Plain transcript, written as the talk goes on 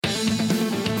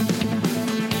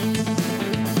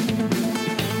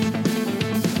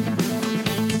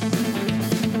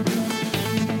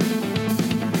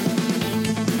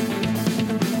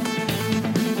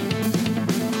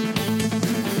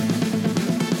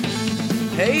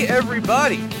Hey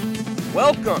everybody,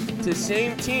 welcome to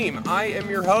Same Team. I am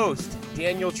your host,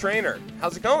 Daniel Trainer.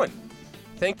 How's it going?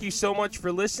 Thank you so much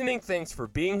for listening. Thanks for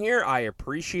being here. I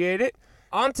appreciate it.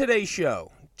 On today's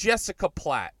show, Jessica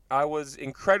Platt. I was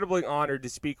incredibly honored to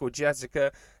speak with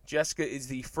Jessica. Jessica is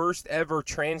the first ever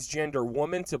transgender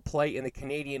woman to play in the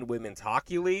Canadian Women's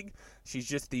Hockey League. She's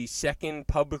just the second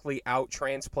publicly out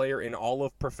trans player in all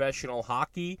of professional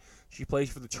hockey. She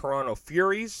plays for the Toronto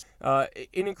Furies. An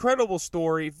incredible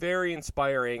story, very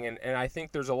inspiring, and I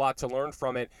think there's a lot to learn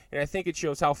from it. And I think it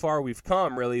shows how far we've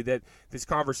come, really, that this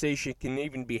conversation can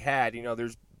even be had. You know,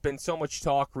 there's been so much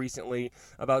talk recently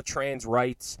about trans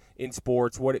rights in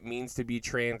sports, what it means to be a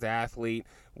trans athlete,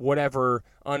 whatever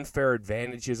unfair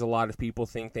advantages a lot of people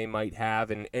think they might have.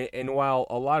 And while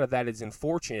a lot of that is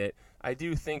unfortunate, I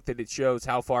do think that it shows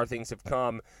how far things have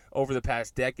come over the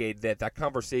past decade, that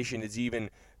conversation is even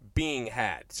being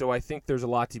had. So I think there's a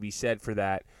lot to be said for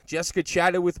that. Jessica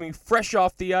chatted with me fresh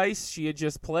off the ice. She had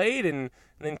just played and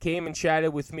then came and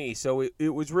chatted with me. So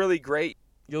it was really great.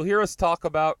 You'll hear us talk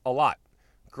about a lot.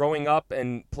 Growing up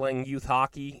and playing youth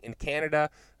hockey in Canada,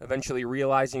 eventually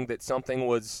realizing that something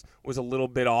was a little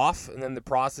bit off, and then the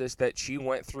process that she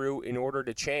went through in order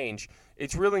to change.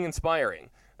 It's really inspiring.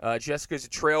 Jessica's a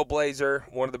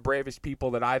trailblazer, one of the bravest people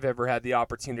that I've ever had the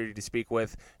opportunity to speak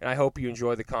with, and I hope you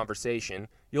enjoy the conversation.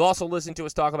 You'll also listen to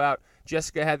us talk about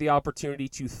Jessica had the opportunity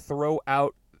to throw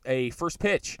out a first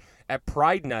pitch at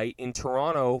Pride Night in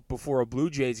Toronto before a Blue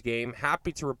Jays game.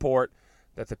 Happy to report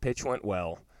that the pitch went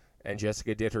well, and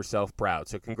Jessica did herself proud.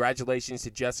 So congratulations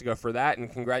to Jessica for that,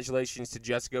 and congratulations to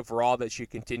Jessica for all that she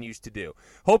continues to do.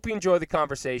 Hope you enjoy the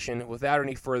conversation. Without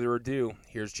any further ado,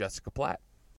 here's Jessica Platt.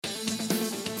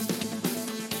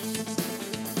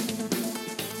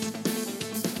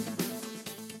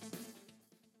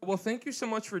 Well, thank you so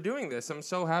much for doing this. I'm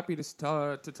so happy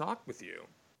to talk with you.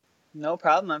 No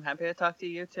problem. I'm happy to talk to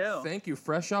you, too. Thank you.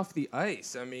 Fresh off the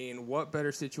ice. I mean, what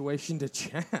better situation to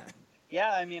chat?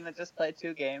 Yeah, I mean, I just played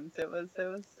 2 games. It was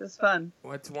fun.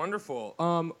 Well, that's wonderful.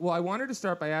 Well, I wanted to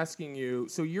start by asking you,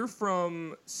 so you're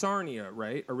from Sarnia,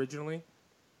 right, originally?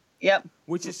 Yep.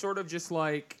 Which is sort of just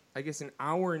like, I guess, an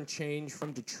hour and change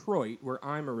from Detroit, where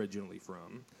I'm originally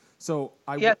from. So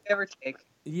give or take.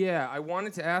 Yeah, I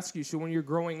wanted to ask you, so when you're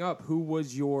growing up, who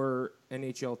was your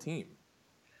NHL team?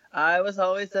 I was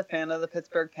always a fan of the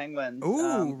Pittsburgh Penguins.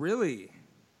 Ooh, really?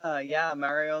 Yeah,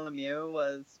 Mario Lemieux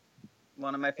was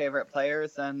one of my favorite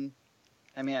players, and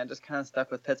I mean, I just kind of stuck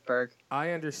with Pittsburgh.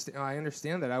 I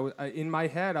understand that. In my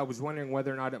head, I was wondering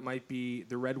whether or not it might be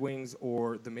the Red Wings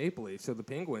or the Maple Leafs, so the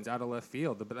Penguins out of left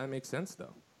field, but that makes sense,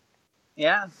 though.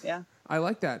 Yeah. I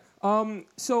like that.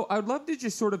 So I'd love to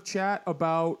just sort of chat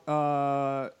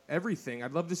about everything.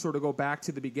 I'd love to sort of go back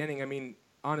to the beginning. I mean,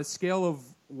 on a scale of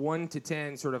 1 to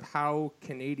 10, sort of how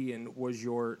Canadian was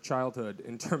your childhood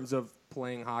in terms of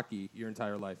playing hockey your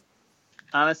entire life?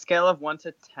 On a scale of 1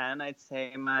 to 10, I'd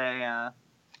say my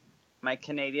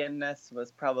Canadianness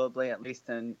was probably at least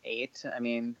an 8. I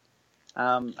mean,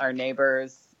 our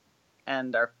neighbors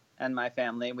and my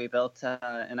family, we built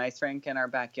an ice rink in our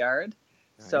backyard.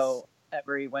 Nice. So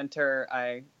every winter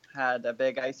I had a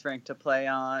big ice rink to play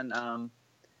on.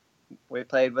 We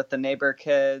played with the neighbor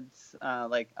kids,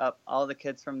 all the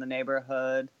kids from the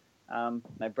neighborhood.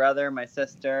 My brother, my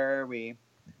sister, we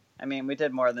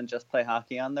did more than just play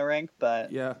hockey on the rink,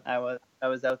 but yeah. I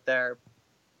was out there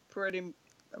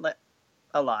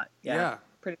a lot. Yeah.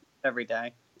 Pretty much every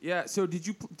day. Yeah. So did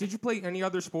you play any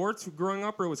other sports growing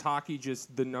up, or was hockey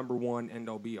just the number one end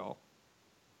all be all?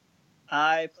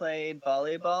 I played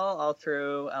volleyball all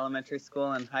through elementary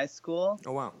school and high school.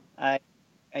 Oh wow. I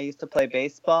used to play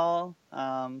baseball.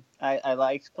 I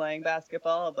liked playing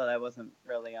basketball, but I wasn't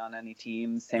really on any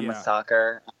teams. Same with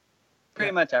soccer.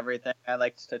 Pretty much everything I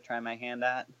liked to try my hand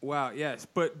at. Wow, yes.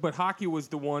 But hockey was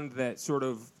the one that sort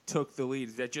of took the lead.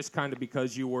 Is that just kind of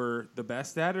because you were the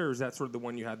best at it, or is that sort of the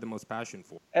one you had the most passion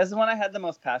for? It was the one I had the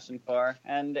most passion for,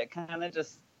 and it kind of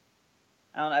just,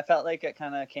 I felt like it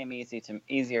kind of came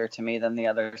easier to me than the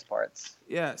other sports.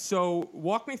 Yeah, so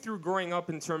walk me through growing up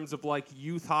in terms of like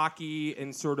youth hockey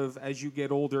and sort of as you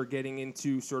get older, getting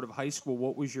into sort of high school.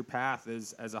 What was your path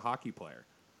as a hockey player?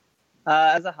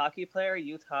 As a hockey player,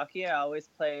 youth hockey, I always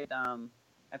played,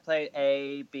 I played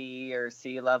A, B, or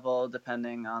C level,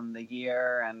 depending on the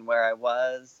year and where I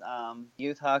was.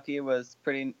 Youth hockey was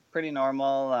pretty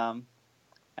normal.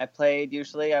 I played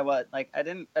usually. I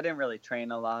didn't really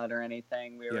train a lot or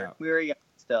anything. We were young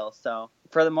still, so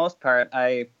for the most part,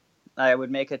 I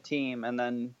would make a team, and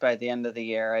then by the end of the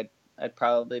year, I'd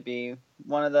probably be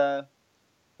one of the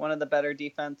better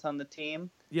defense on the team.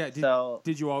 Yeah.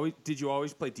 Did you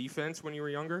always play defense when you were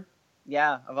younger?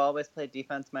 Yeah, I've always played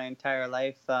defense my entire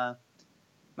life.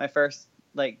 My first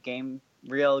like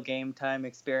real game time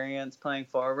experience playing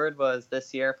forward was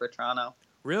this year for Toronto.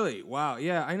 Really? Wow.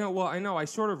 Yeah, I know. Well, I know. I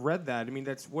sort of read that. I mean,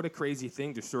 that's what a crazy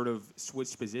thing to sort of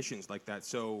switch positions like that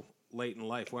so late in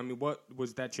life. Well, I mean, what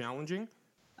was that challenging?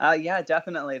 Yeah,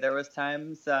 definitely. There was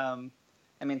times. I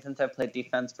mean, since I've played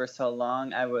defense for so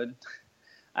long, I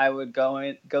would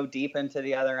go deep into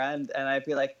the other end, and I'd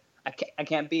be like, I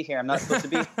can't be here. I'm not supposed to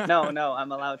be. No,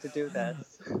 I'm allowed to do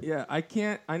this. Yeah, I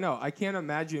can't. I know. I can't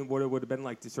imagine what it would have been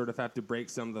like to sort of have to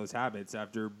break some of those habits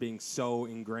after being so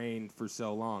ingrained for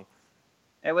so long.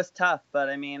 It was tough, but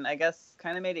I mean, I guess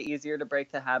kind of made it easier to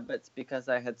break the habits because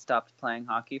I had stopped playing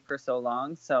hockey for so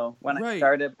long. So when I Right.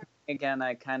 started again,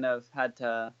 I kind of had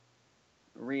to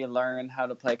relearn how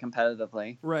to play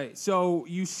competitively. Right. So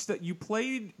you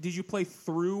played? Did you play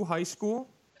through high school?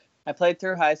 I played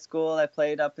through high school. I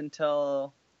played up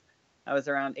until I was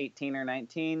around 18 or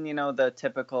 19, you know, the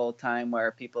typical time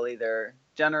where people either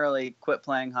generally quit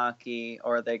playing hockey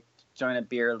or they join a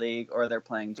beer league or they're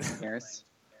playing juniors.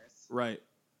 Right.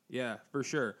 Yeah, for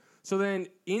sure. So then,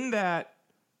 in that,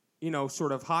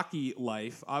 sort of hockey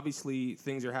life, obviously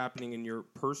things are happening in your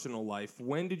personal life.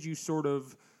 When did you sort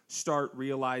of start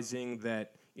realizing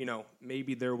that,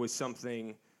 maybe there was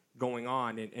something going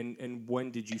on, and when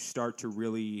did you start to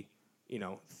really,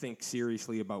 think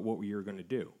seriously about what you were going to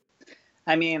do?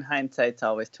 I mean, hindsight's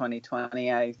always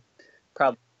 2020. I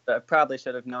probably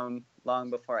should have known long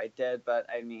before I did, but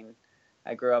I mean,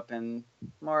 I grew up in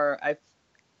more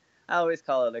I always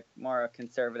call it more a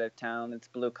conservative town. It's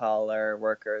blue collar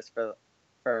workers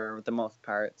for the most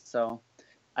part. So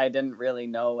I didn't really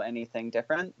know anything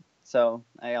different. So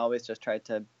I always just tried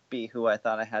to be who I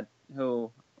thought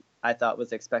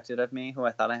was expected of me, who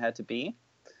I thought I had to be.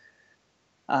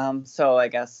 So I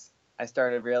guess I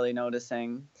started really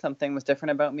noticing something was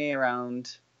different about me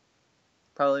around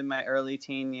probably my early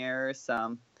teen years,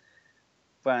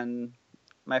 when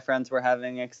my friends were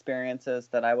having experiences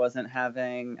that I wasn't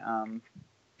having,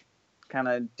 kind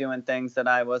of doing things that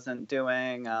I wasn't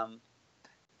doing.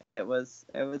 It was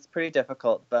pretty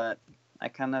difficult, but I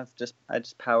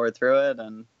just powered through it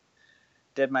and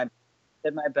did my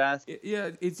did my best.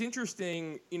 Yeah, it's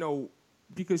interesting,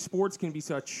 because sports can be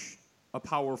such a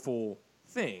powerful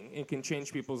thing and can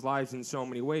change people's lives in so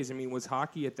many ways. I mean, was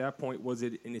hockey at that point, was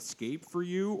it an escape for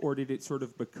you, or did it sort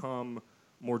of become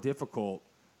more difficult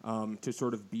to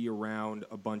sort of be around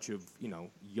a bunch of,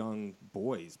 young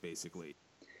boys, basically?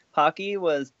 Hockey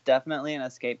was definitely an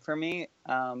escape for me.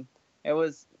 It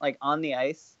was like on the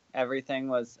ice, everything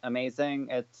was amazing.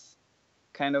 It's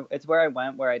where I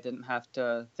went where I didn't have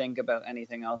to think about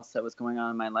anything else that was going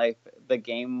on in my life. The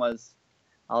game was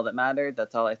all that mattered.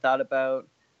 That's all I thought about.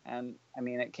 And I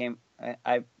mean,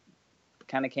 I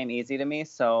kind of came easy to me.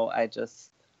 So it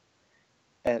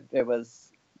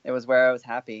was where I was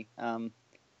happy.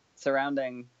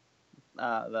 Surrounding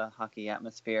the hockey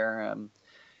atmosphere,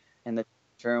 in the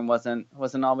room wasn't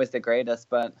always the greatest,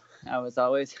 but I was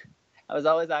always I was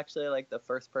always actually like the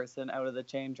first person out of the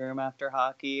change room after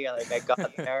hockey. Like I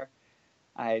got there,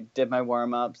 I did my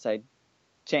warm ups, I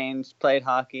changed, played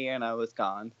hockey, and I was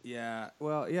gone. Yeah,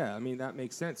 well, yeah, I mean, that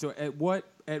makes sense. So at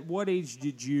what age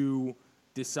did you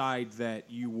decide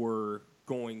that you were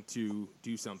going to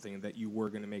do something, that you were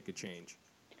going to make a change?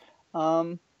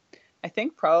 Um, I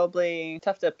think probably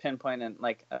tough to pinpoint in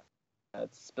like a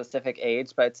specific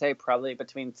age, but I'd say probably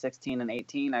between 16 and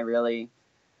 18, I really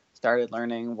started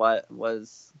learning what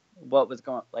was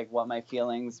going, like what my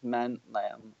feelings meant,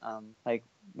 like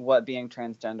what being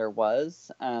transgender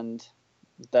was, and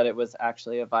that it was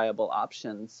actually a viable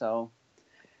option. So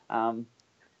um,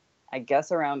 I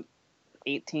guess around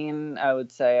 18, I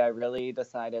would say I really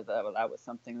decided that was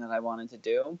something that I wanted to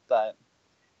do, but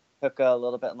took a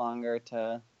little bit longer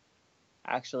to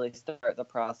actually start the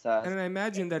process. And I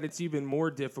imagine that it's even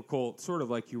more difficult, sort of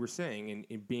like you were saying,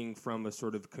 in being from a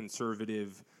sort of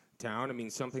conservative town. I mean,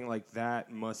 something like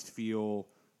that must feel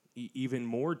even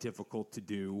more difficult to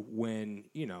do when,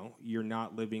 you're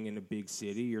not living in a big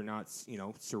city, you're not,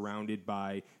 surrounded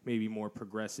by maybe more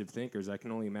progressive thinkers. I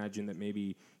can only imagine that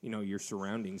maybe, your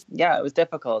surroundings. Yeah, it was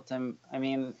difficult. I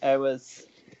mean, it was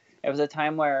a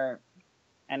time where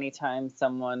anytime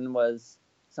someone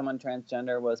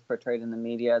transgender was portrayed in the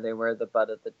media, they were the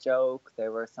butt of the joke. They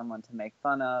were someone to make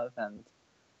fun of, and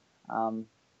um,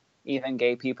 even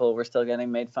gay people were still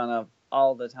getting made fun of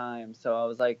all the time. So I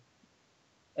was like,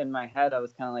 in my head, I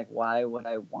was kind of like, why would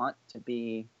I want to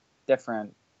be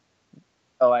different?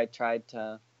 So I guess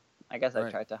I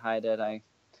Right. tried to hide it. I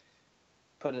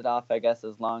put it off, I guess,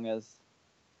 as long as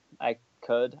I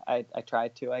could. I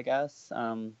tried to, I guess.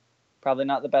 probably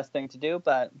not the best thing to do,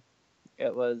 but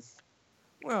it was.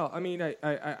 Well, I mean,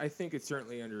 I think it's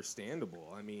certainly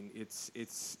understandable. I mean, it's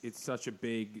such a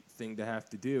big thing to have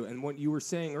to do. And what you were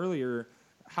saying earlier,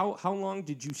 how long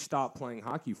did you stop playing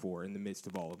hockey for in the midst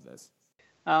of all of this?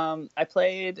 I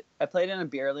played in a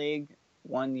beer league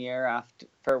 1 year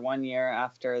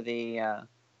after the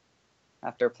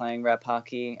after playing rep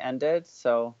hockey ended.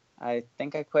 So I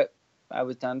think I quit. I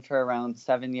was done for around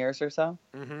 7 years or so.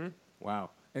 Mm-hmm.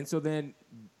 Wow. And so then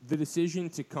the decision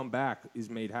to come back is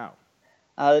made how?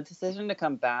 The decision to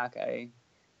come back,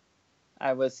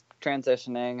 I was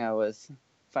transitioning. I was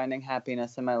finding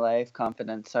happiness in my life,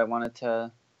 confidence. So I wanted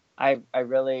to. I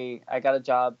got a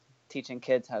job teaching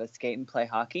kids how to skate and play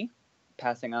hockey,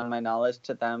 passing on my knowledge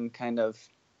to them. Kind of,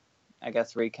 I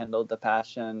guess, rekindled the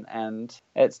passion, and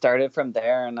it started from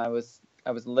there. And I was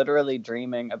literally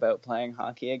dreaming about playing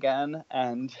hockey again,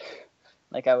 and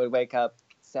like I would wake up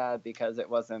sad because it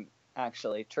wasn't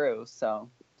actually true.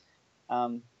 So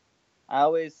I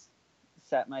always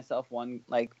set myself one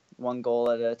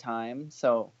goal at a time.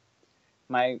 So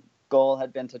my goal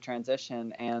had been to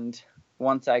transition, and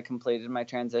once I completed my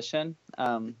transition,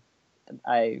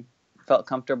 I felt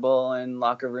comfortable in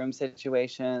locker room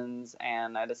situations,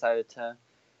 and I decided to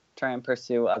try and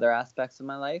pursue other aspects of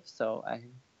my life. So I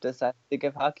decided to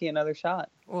give hockey another shot.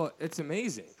 Well, it's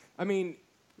amazing. I mean,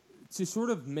 to sort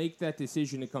of make that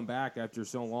decision to come back after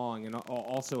so long and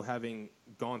also having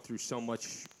gone through so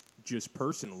much just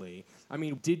personally, I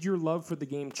mean, did your love for the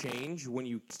game change when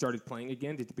you started playing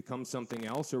again? Did it become something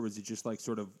else, or was it just like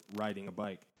sort of riding a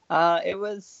bike? It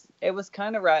was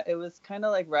kind of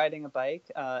like riding a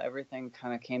bike. Everything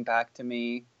kind of came back to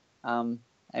me.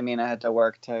 I mean, I had to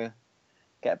work to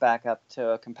get back up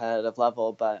to a competitive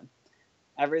level, but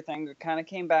everything kind of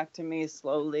came back to me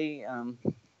slowly.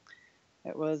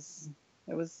 It was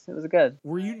good.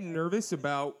 Were you nervous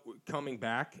about coming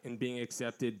back and being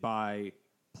accepted by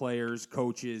players,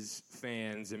 coaches,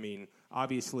 fans? I mean,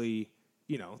 obviously,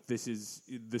 you know, this is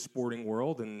the sporting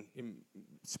world, and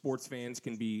sports fans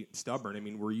can be stubborn. I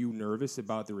mean, were you nervous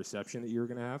about the reception that you were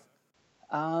going to have?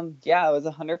 Yeah, I was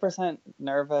 100%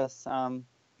 nervous.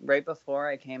 Right before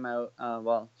I came out,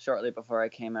 shortly before I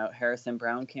came out, Harrison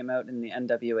Brown came out in the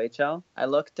NWHL. I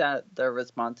looked at the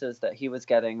responses that he was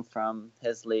getting from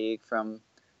his league, from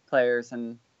players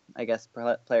and I guess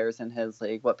players in his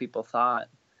league, what people thought,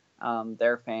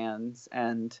 their fans,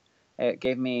 and it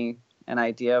gave me an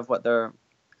idea of what an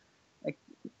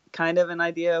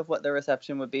idea of what the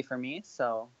reception would be for me.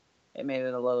 So it made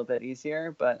it a little bit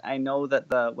easier. But I know that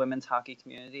the women's hockey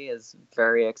community is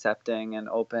very accepting and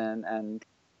open and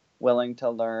willing to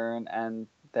learn, and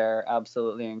they're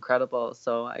absolutely incredible.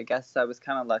 So I guess I was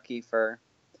kind of lucky for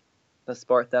the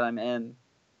sport that I'm in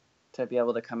to be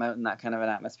able to come out in that kind of an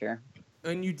atmosphere.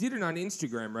 And you did it on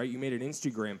Instagram, right? You made an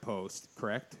Instagram post,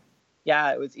 correct?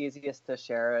 Yeah, it was easiest to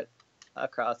share it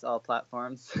across all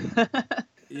platforms.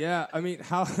 Yeah, I mean,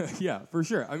 how? Yeah, for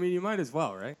sure. I mean, you might as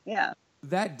well, right? Yeah.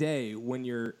 That day when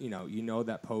you know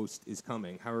that post is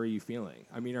coming, how are you feeling?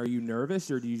 I mean, are you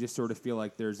nervous, or do you just sort of feel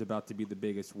like there's about to be the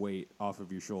biggest weight off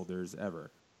of your shoulders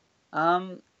ever?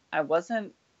 I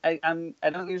wasn't. I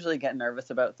don't usually get nervous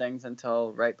about things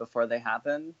until right before they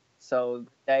happen. So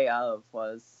the day of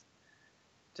was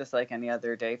just like any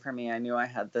other day for me. I knew I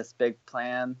had this big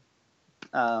plan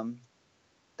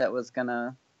that was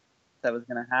gonna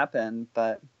happen,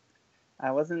 but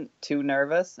I wasn't too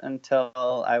nervous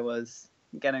until I was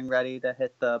getting ready to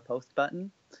hit the post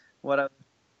button. What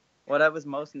I was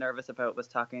most nervous about was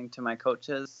talking to my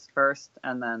coaches first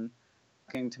and then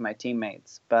talking to my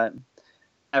teammates. But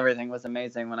everything was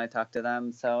amazing when I talked to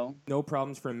them. So No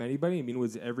problems from anybody? I mean,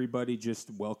 was everybody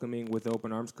just welcoming with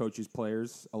open arms, coaches,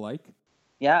 players alike?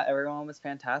 yeah, everyone was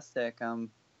fantastic.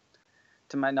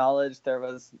 To my knowledge, there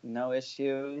was no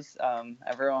issues.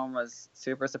 Everyone was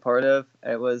super supportive.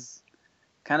 It was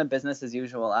kind of business as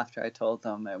usual after I told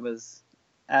them. It was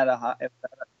it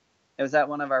was at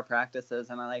one of our practices,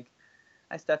 and I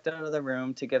stepped out of the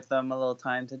room to give them a little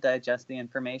time to digest the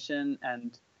information,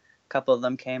 and a couple of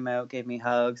them came out, gave me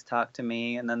hugs, talked to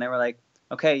me, and then they were like,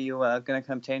 "Okay, you gonna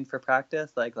come change for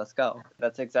practice? Like, let's go."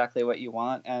 That's exactly what you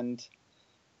want. And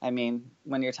I mean,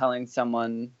 when you're telling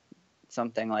someone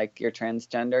something like you're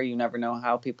transgender, you never know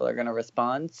how people are gonna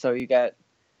respond. So you get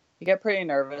pretty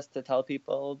nervous to tell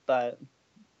people, but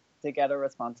to get a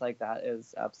response like that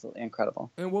is absolutely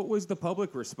incredible. And what was the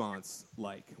public response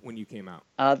like when you came out?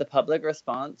 The public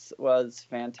response was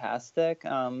fantastic.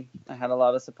 I had a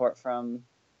lot of support from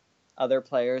other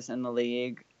players in the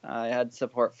league. I had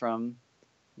support from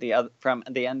the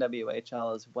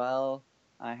NWHL as well.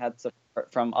 I had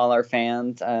from all our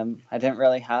fans. I didn't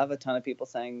really have a ton of people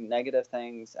saying negative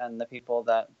things, and the people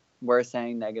that were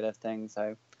saying negative things,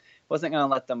 I wasn't going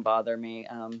to let them bother me.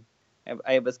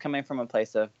 I was coming from a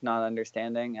place of not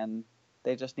understanding, and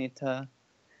they just need to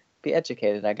be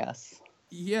educated, I guess.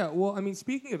 Yeah, well, I mean,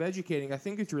 speaking of educating, I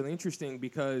think it's really interesting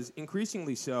because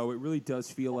increasingly so, it really does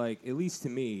feel like, at least to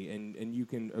me, and you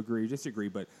can agree or disagree,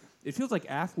 but it feels like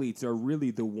athletes are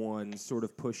really the ones sort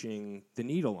of pushing the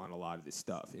needle on a lot of this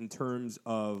stuff in terms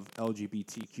of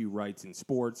LGBTQ rights in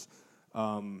sports.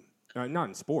 Not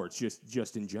in sports,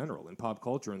 just in general, in pop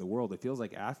culture in the world. It feels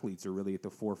like athletes are really at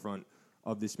the forefront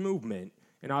of this movement.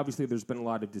 And obviously there's been a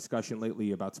lot of discussion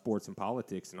lately about sports and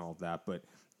politics and all of that, but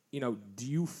do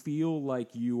you feel like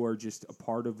you are just a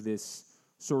part of this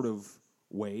sort of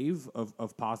wave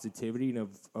of positivity and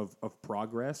of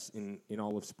progress in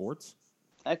all of sports?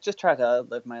 I just try to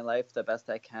live my life the best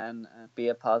I can, be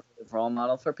a positive role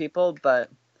model for people, but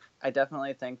I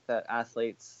definitely think that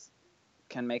athletes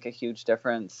can make a huge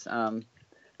difference.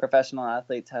 Professional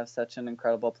athletes have such an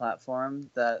incredible platform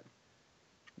that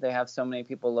they have so many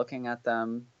people looking at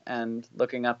them and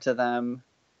looking up to them,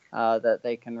 that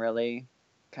they can really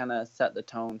kind of set the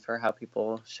tone for how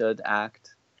people should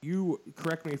act. You,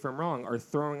 correct me if I'm wrong, are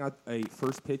throwing out a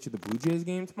first pitch of the Blue Jays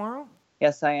game tomorrow?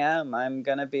 Yes, I am. I'm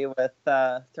going to be with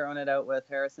throwing it out with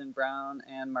Harrison Brown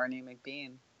and Marnie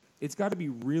McBean. It's got to be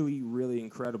really, really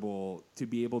incredible to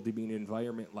be able to be in an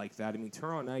environment like that. I mean,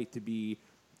 tomorrow night to be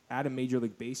at a Major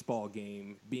League Baseball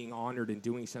game, being honored and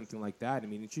doing something like that, I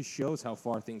mean, it just shows how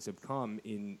far things have come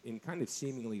in kind of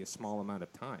seemingly a small amount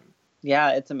of time.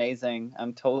 Yeah, it's amazing.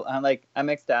 I'm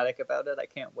ecstatic about it. I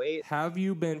can't wait. Have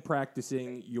you been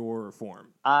practicing your form?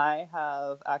 I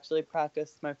have actually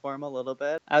practiced my form a little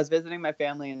bit. I was visiting my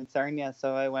family in Sarnia,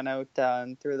 so I went out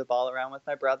and threw the ball around with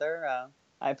my brother.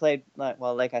 I played,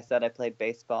 like I said, I played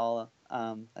baseball.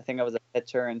 I think I was a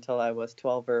pitcher until I was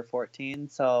 12 or 14.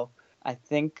 So I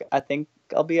think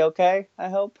I'll be okay, I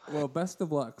hope. Well, best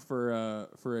of luck for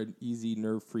an easy,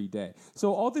 nerve-free day.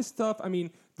 So all this stuff, I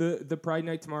mean, the Pride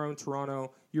Night tomorrow in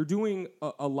Toronto, you're doing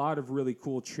a lot of really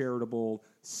cool charitable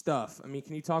stuff. I mean,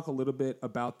 can you talk a little bit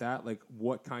about that? Like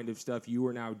what kind of stuff you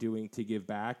are now doing to give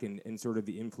back and sort of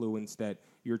the influence that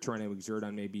you're trying to exert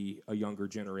on maybe a younger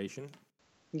generation?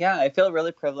 Yeah, I feel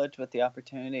really privileged with the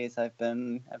opportunities I've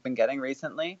been getting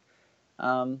recently.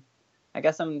 I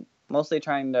guess I'm mostly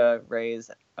trying to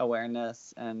raise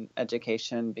awareness and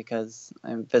education because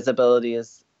visibility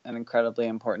is an incredibly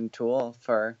important tool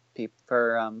for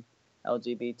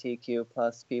LGBTQ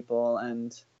plus people,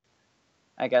 and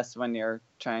I guess when you're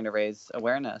trying to raise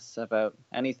awareness about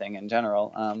anything in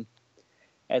general,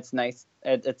 it's nice.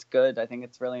 It's good. I think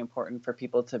it's really important for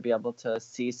people to be able to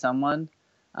see someone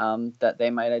that they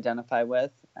might identify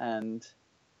with and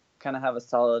kind of have a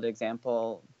solid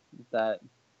example that,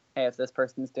 hey, if this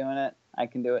person's doing it, I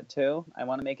can do it too. I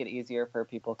want to make it easier for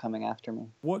people coming after me.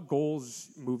 What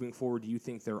goals moving forward do you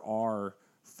think there are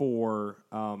for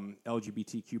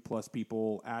LGBTQ plus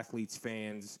people, athletes,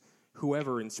 fans,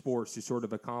 whoever in sports to sort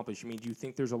of accomplish? I mean, do you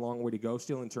think there's a long way to go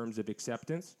still in terms of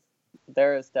acceptance?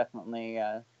 There is definitely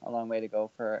a long way to go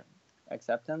for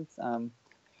acceptance.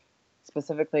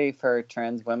 Specifically for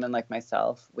trans women like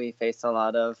myself, we face a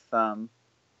lot of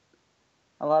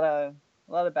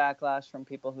backlash from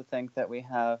people who think that we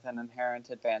have an inherent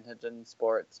advantage in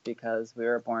sports because we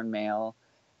were born male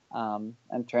and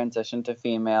transitioned to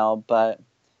female. But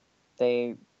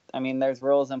there's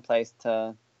rules in place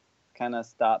to kind of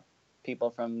stop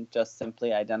people from just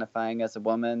simply identifying as a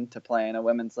woman to play in a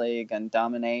women's league and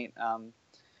dominate.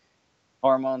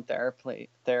 Hormone therapy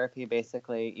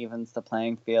basically evens the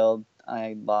playing field.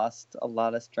 I lost a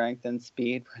lot of strength and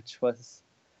speed, which was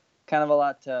kind of a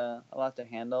lot to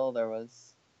handle. There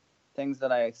was things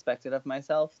that I expected of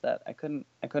myself that I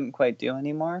couldn't quite do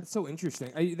anymore. That's so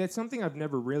interesting. That's something I've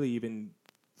never really even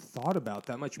thought about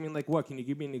that much. I mean, like what? Can you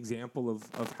give me an example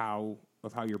of how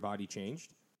your body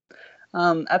changed?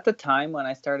 At the time when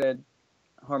I started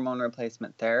hormone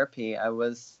replacement therapy, I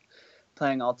was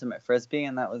playing ultimate frisbee,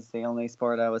 and that was the only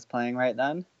sport I was playing right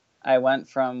then. I went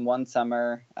from one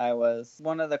summer, I was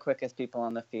one of the quickest people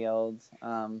on the field.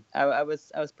 I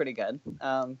was pretty good.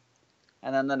 And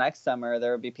then the next summer,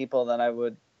 there would be people that I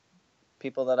would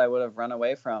have run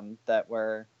away from that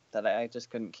I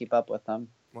just couldn't keep up with them.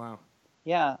 Wow.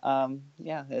 Yeah.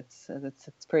 It's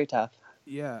pretty tough.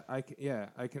 Yeah, I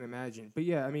can imagine. But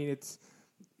yeah, I mean, it's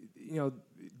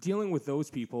dealing with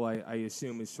those people, I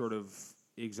assume, is sort of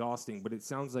exhausting. But it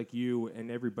sounds like you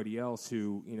and everybody else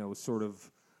who is sort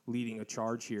of leading a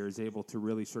charge here is able to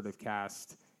really sort of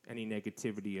cast any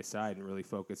negativity aside and really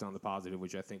focus on the positive,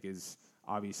 which I think is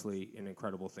obviously an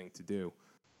incredible thing to do.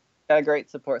 got a great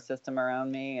support system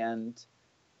around me, and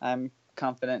I'm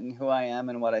confident in who I am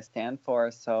and what I stand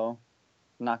for. So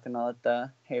I'm not going to let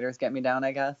the haters get me down,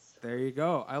 I guess. There you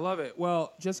go. I love it.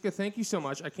 Well, Jessica, thank you so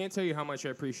much. I can't tell you how much I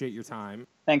appreciate your time.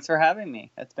 Thanks for having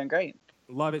me. It's been great.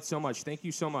 Love it so much. Thank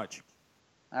you so much.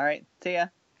 All right. See ya.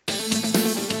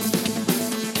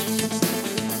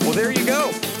 Well, there you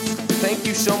go. Thank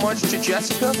you so much to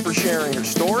Jessica for sharing her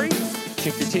story.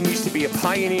 She continues to be a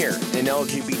pioneer in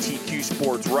LGBTQ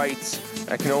sports rights.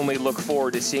 I can only look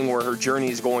forward to seeing where her journey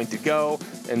is going to go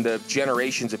and the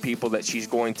generations of people that she's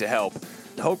going to help.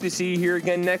 Hope to see you here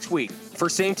again next week. For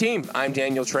Same Team, I'm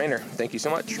Daniel Trainer. Thank you so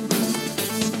much.